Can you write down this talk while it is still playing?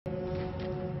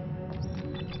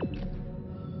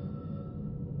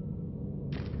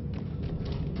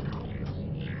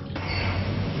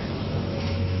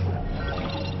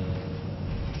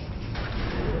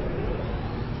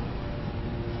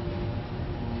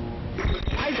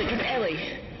Isaac, it's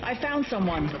Ellie. I found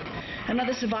someone.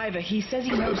 Another survivor. He says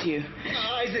he knows you.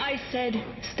 Isaac! I said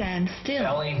stand still.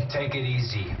 Ellie, take it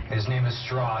easy. His name is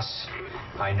Strauss.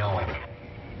 I know him.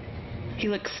 He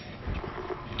looks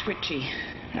twitchy.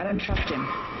 I don't trust him.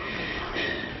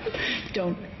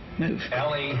 Don't move.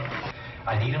 Ellie,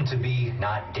 I need him to be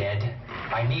not dead.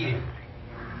 I need him.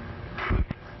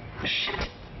 Shit.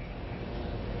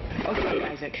 Okay,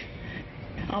 Isaac.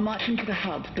 I'll march him to the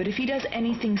hub, but if he does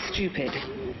anything stupid,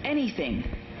 anything,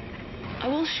 I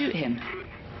will shoot him.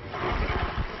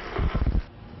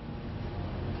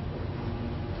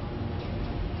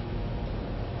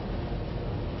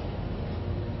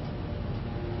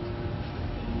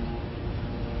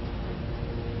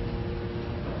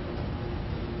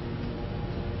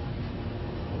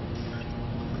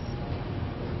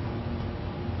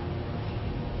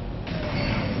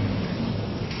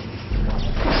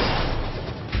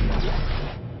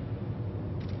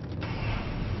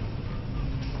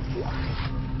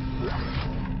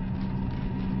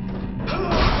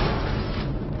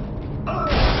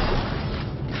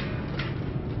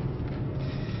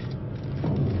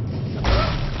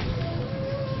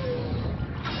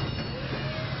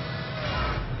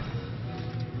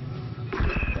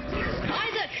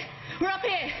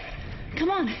 Come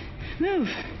on, move.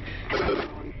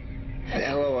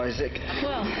 Hello, Isaac.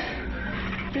 Well,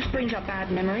 this brings up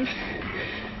bad memories.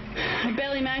 I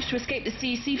barely managed to escape the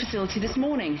CEC facility this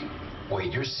morning.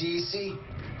 Wait, you're CEC?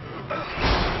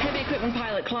 Heavy equipment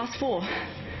pilot, class 4.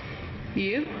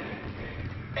 You?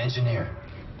 Engineer.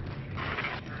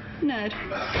 Nerd.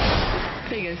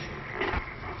 Figures.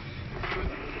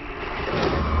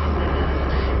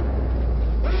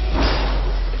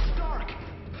 It's dark.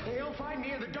 They'll find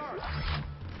me in the dark.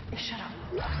 Shut up.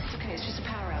 It's okay, it's just a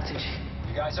power outage.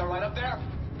 You guys all right up there?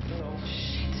 Oh,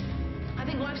 shit. I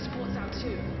think life support's out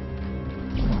too.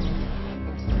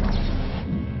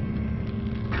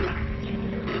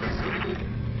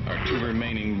 Our two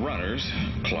remaining runners,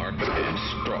 Clark and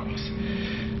Strauss.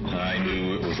 I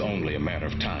knew it was only a matter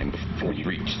of time before you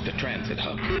reached the transit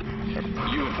hub.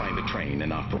 You would find the train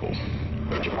inoperable.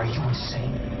 Are you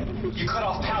insane? You cut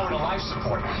off power to life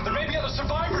support. There may be other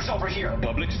survivors over here.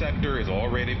 Public sector is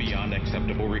already beyond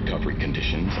acceptable recovery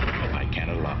conditions. I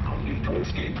can't allow you to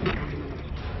escape.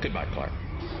 Goodbye, Clark.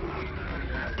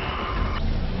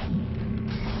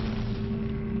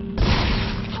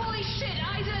 Holy shit,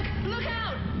 Isaac! Look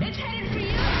out! It's headed for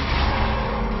you!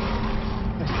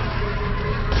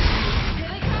 Here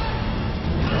they come!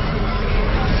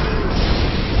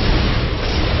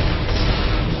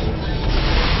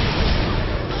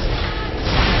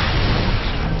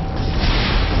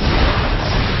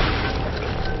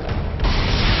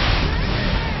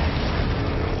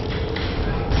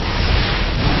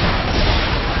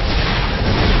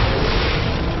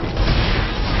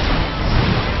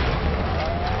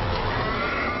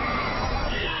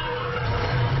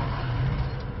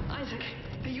 Isaac,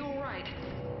 are you alright?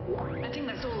 I think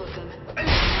that's all of them.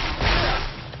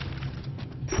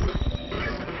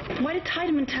 Why did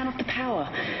Tiedemann turn off the power?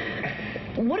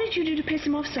 What did you do to piss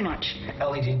him off so much?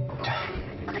 Ellie, do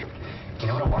you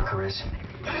know what a marker is?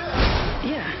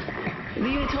 Yeah. The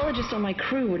unitologist on my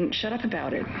crew wouldn't shut up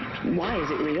about it. Why?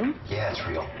 Is it real? Yeah, it's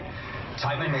real.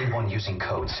 Tiedemann made one using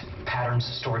codes, patterns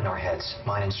stored in our heads,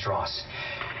 mine and Strauss.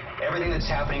 Everything that's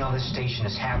happening on this station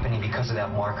is happening because of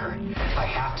that marker. I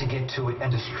have to get to it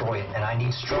and destroy it, and I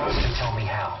need Strauss to tell me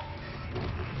how.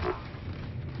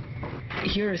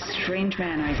 You're a strange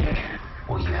man, Isaac.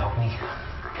 Will you help me?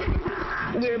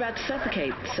 We're about to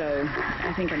suffocate, so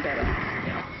I think I'm better.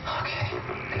 Okay,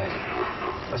 good.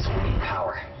 Listen, we need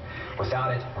power.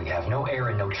 Without it, we have no air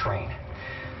and no train.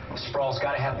 Sprawl's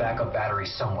got to have backup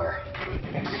batteries somewhere.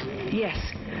 Yes.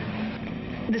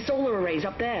 The solar array's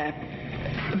up there.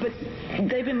 But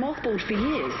they've been mothballed for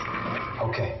years.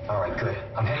 Okay, all right, good.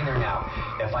 I'm heading there now.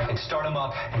 If I can start them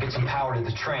up and get some power to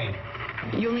the train.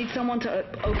 You'll need someone to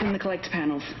open the collector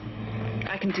panels.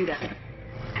 I can do that.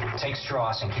 Take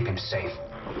Strauss and keep him safe.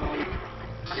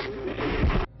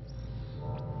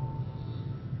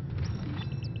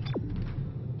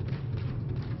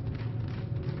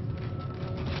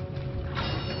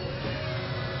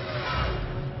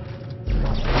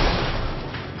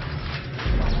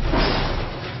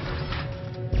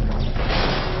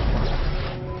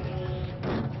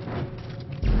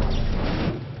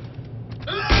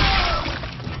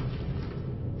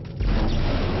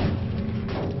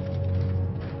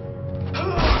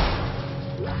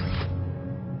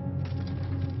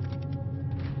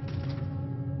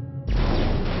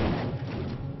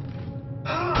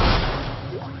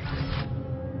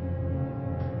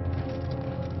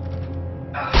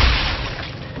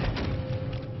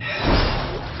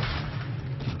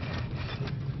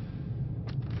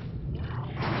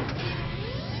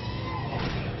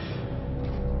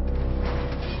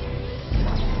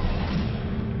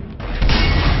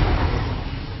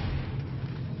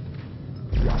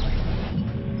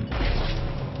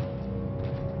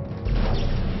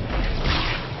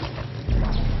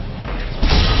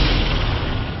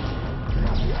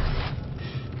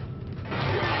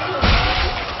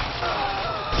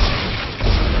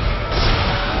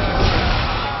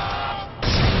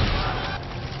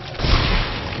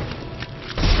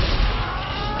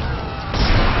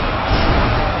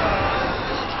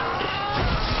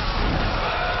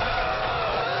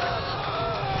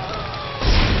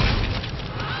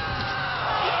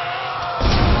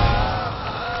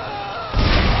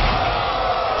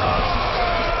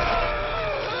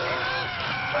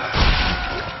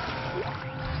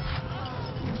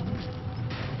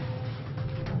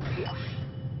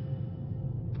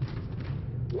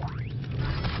 Ellie!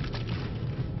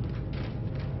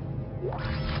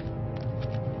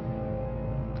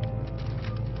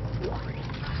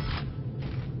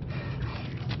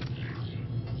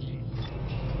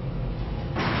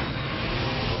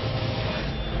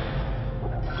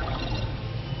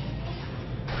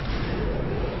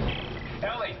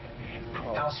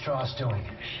 How's Strauss doing?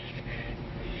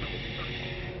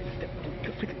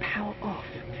 With the power off,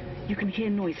 you can hear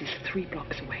noises 3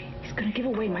 blocks away. He's gonna give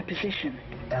away my position.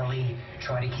 Ellie,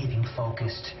 try to keep him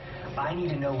focused. I need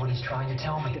to know what he's trying to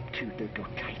tell me. Step 2, the door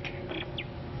tight.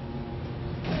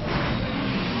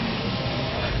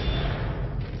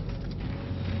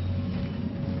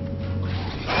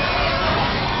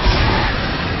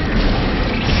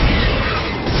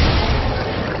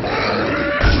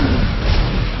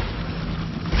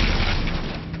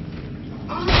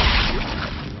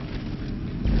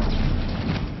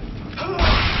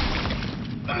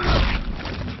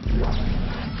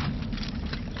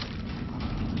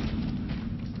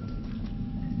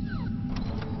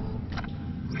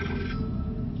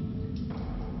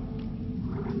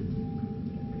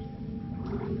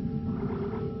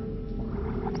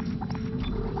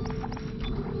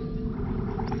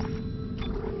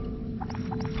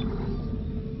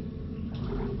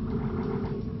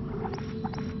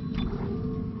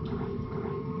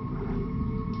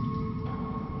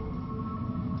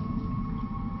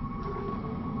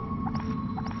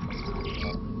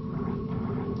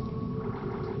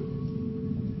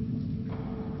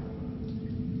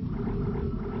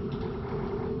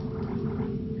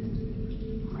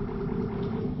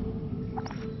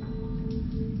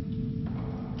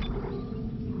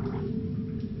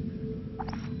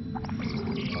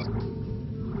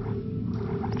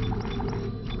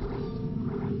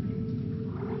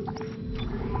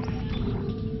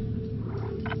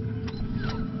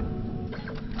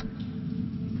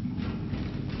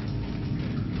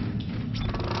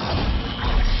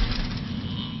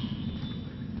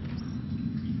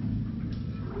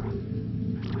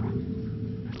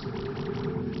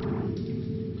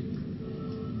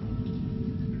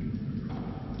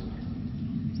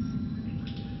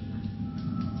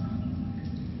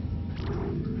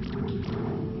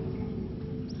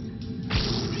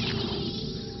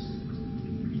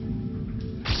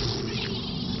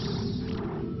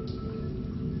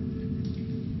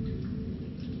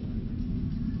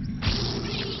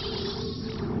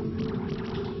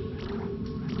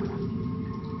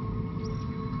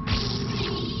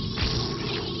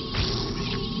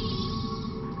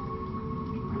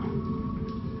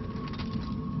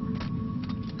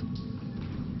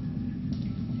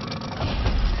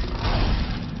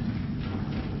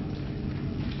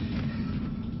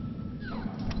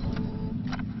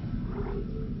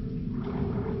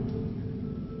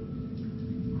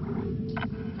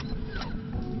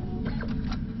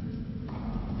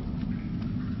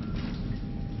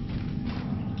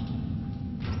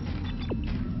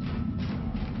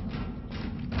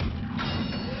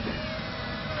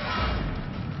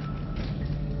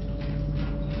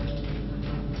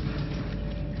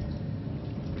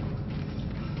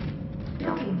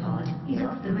 is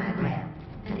off the mag rail.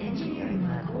 An engineering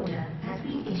work order has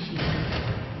been issued.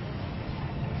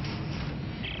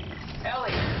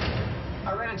 Ellie!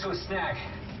 I ran into a snag.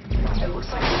 It looks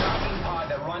like a docking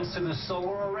pod that runs to the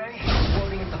solar array is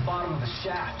floating at the bottom of the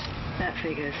shaft. That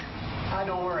figures.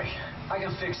 Don't worry. I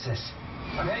can fix this.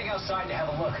 I'm heading outside to have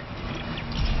a look.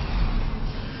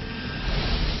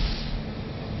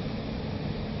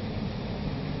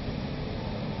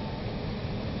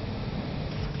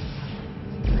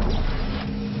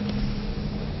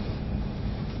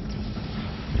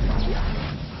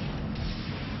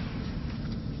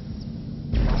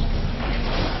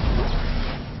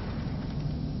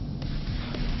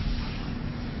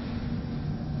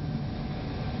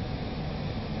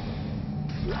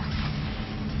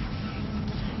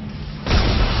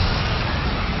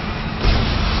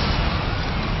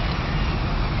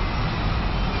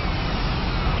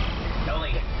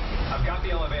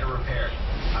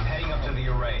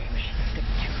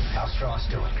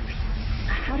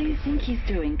 How do you think he's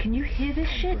doing? Can you hear this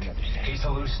shit? He's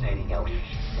hallucinating, Ellie.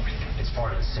 It's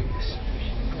part of the sickness.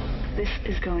 This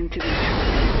is going to be...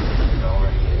 It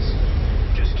already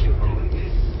is. Just keep moving.